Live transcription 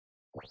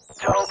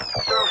Dope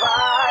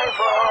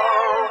survival.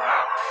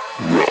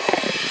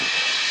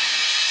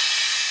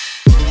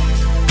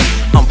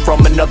 I'm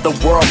from another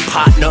world,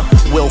 partner.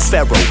 Will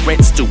Ferrell,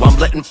 rinse do. I'm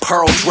letting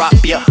Pearl drop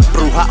ya.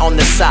 Bruja on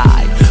the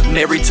side,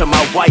 married to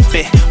my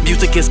wifey.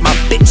 Music is my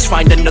bitch,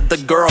 find another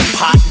girl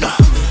partner.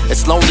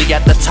 It's lonely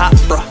at the top,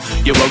 bruh.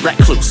 You're a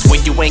recluse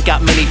when you ain't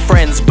got many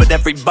friends, but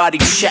everybody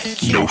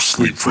check you. No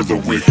sleep for the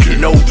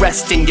wicked. No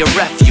rest in your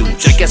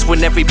refuge. I guess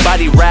when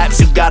everybody raps,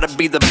 you gotta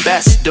be the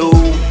best, dude.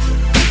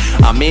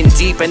 I'm in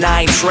deep and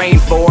I ain't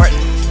trained for it,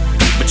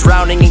 but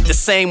drowning ain't the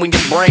same when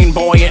your brain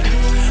buoyant.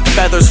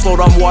 Feathers float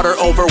on water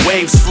over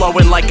waves,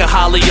 flowing like a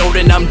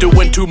Hollyoden. I'm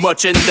doing too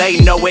much and they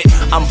know it.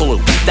 I'm blue,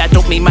 that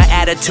don't mean my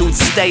attitudes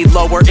stay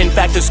lower. In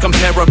fact, it's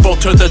comparable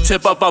to the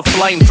tip of a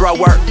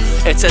flamethrower.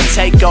 It's a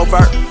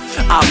takeover.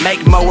 I'll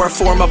make mower,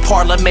 form a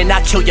parliament.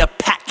 I kill your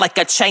pack like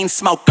a chain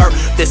smoker.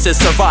 This is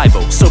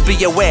survival, so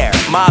be aware.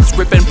 Mobs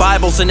ripping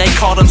Bibles and they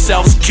call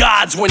themselves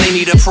gods when they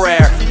need a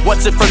prayer.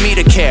 What's it for me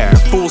to care?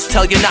 Fools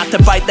tell you not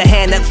to bite the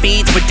hand that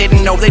feeds, but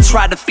didn't know they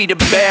tried to feed a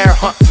bear,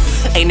 huh?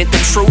 Ain't it the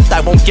truth? I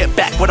won't get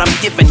back what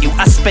I'm giving you.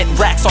 I spent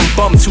racks on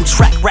bums who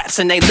track raps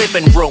in their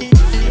living room,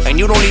 and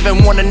you don't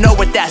even wanna know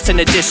what that's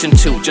in addition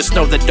to. Just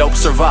know the dope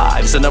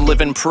survives and I'm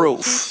living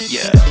proof,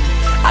 yeah.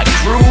 I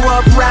grew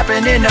up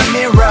rapping in a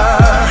mirror,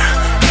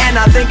 and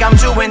I think I'm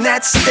doing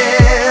that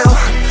still.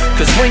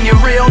 Cause when you're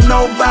real,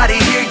 nobody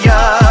hear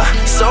ya.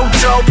 So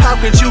dope, how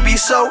could you be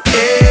so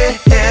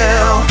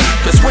ill?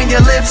 Cause when you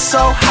live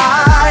so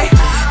high,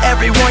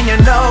 everyone you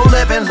know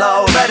living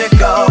low, let it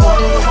go.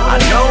 I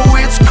know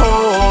it's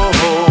cold,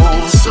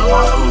 so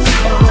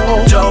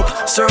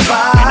dope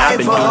survival. And I've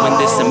been doing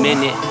this a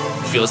minute.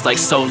 Feels like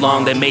so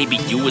long that maybe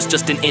you was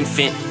just an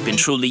infant. Been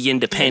truly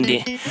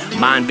independent.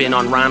 Mine been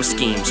on rhyme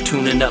schemes,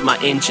 tuning up my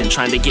engine,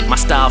 trying to get my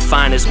style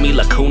fine as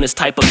Mila Kunis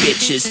type of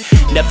bitches.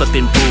 Never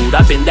been booed,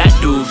 I've been that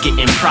dude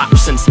getting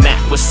props since Mac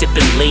was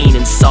sipping lean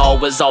and Saul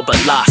was all but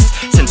lost.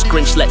 Since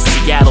Grinch let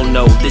Seattle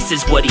know this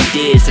is what he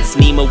did. Since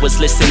Nemo was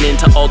listening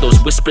to all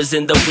those whispers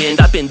in the wind,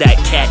 I've been that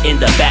cat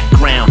in the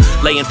background,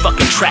 laying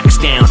fucking tracks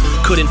down.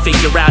 Couldn't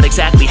figure out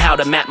exactly how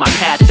to map my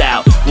path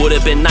out.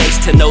 Would've been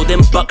nice to know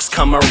them bucks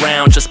come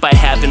around just by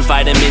having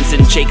vitamins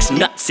and Jake's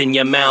nuts in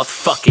your mouth.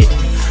 Fuck it,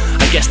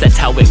 I guess that's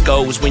how it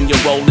goes when you're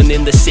rolling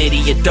in the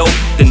city of dope.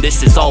 Then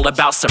this is all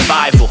about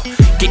survival,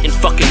 getting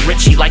fucking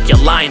richy like your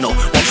Lionel,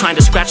 while trying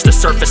to scratch the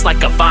surface like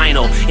a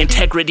vinyl.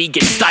 Integrity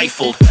gets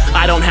stifled.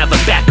 I don't have a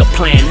backup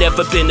plan,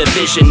 never been a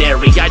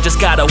visionary. I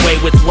just got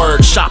away with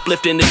words,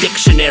 shoplifting the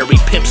dictionary,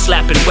 pimp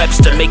slapping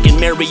Webster, making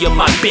Miriam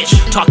my bitch.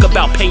 Talk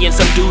about paying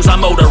some dues,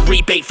 I'm owed a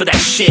rebate for that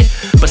shit.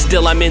 But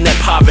still I'm in that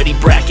poverty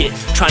bracket,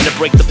 trying to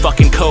break the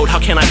fucking code. How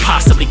can I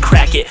possibly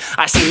crack it?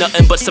 I see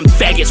nothing but some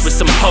faggots with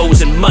some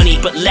hoes and money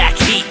but lack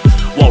heat,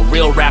 while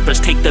real rappers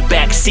take the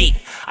back seat.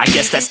 I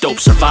guess that's dope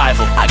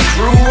survival. I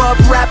grew up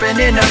rapping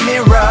in a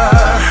mirror,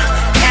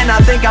 and I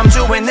think I'm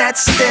doing that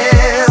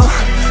still.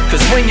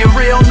 Cause when you're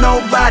real,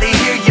 nobody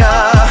hear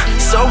ya.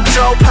 So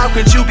dope, how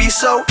could you be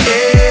so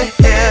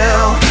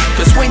ill?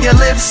 Cause when you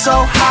live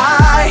so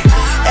high,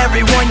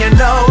 everyone you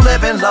know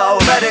living low,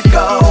 let it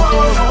go.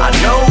 I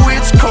know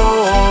it's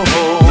cold,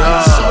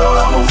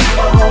 so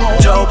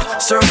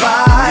dope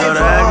survival. Yo,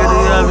 the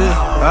agony of it.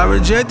 I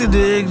rejected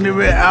the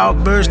ignorant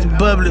outburst in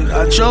public.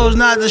 I chose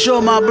not to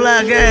show my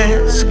black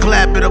ass,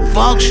 clapping up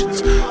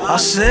functions. I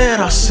said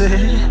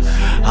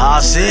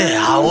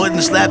I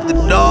wouldn't slap the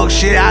dog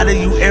shit out of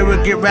you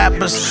arrogant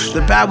rappers.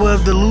 The power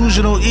of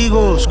delusional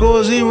ego,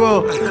 score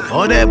zero.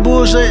 All that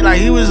bullshit like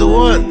he was the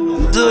one.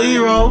 The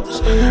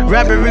heroes,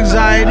 rapid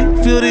anxiety,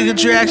 fielding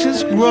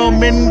attractions, grown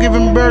men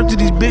giving birth to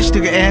these bitch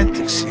nigga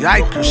antics.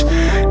 Yikers,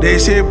 they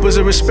said put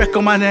some respect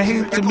on my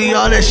name. To me,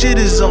 all that shit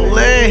is so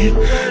lame.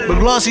 But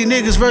glossy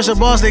niggas versus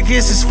boss, they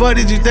kiss as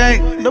funny as you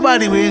think.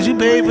 Nobody wins, you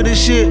paid for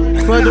this shit.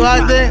 What do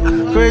I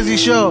think? Crazy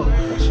show.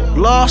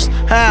 Lost?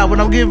 How?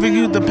 When I'm giving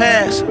you the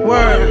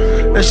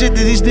password. That shit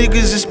that these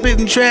niggas is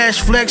spitting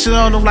trash, flexing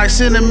on them like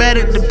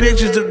cinematic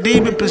depictions of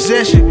demon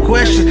possession.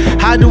 Question,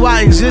 how do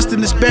I exist in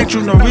the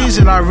spectrum? No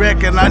reason, I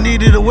reckon. I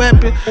needed a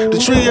weapon, the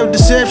tree of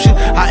deception.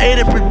 I ate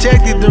and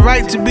protected the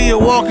right to be a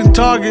walking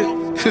target.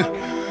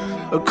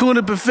 A coon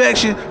of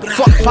perfection.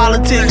 Fuck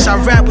politics, I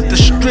rap with the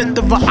strength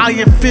of an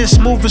iron fist,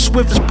 moving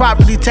swift as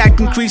property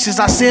tax increases.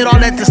 I said all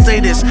that to say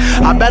this.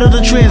 I battle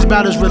the trends,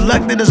 about as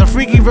reluctant as a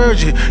freaky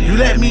virgin. You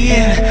let me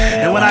in,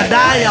 and when I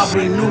die, I'll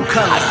bring new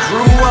color. I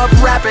grew up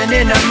rapping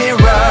in a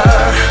mirror,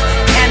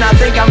 and I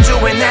think I'm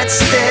doing that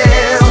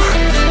still.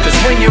 Cause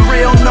when you're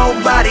real,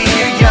 nobody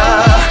hear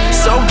ya.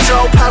 So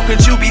dope, how could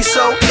you be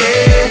so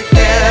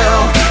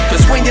ill?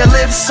 Cause when you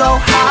live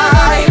so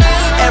high,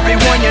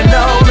 everyone you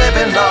know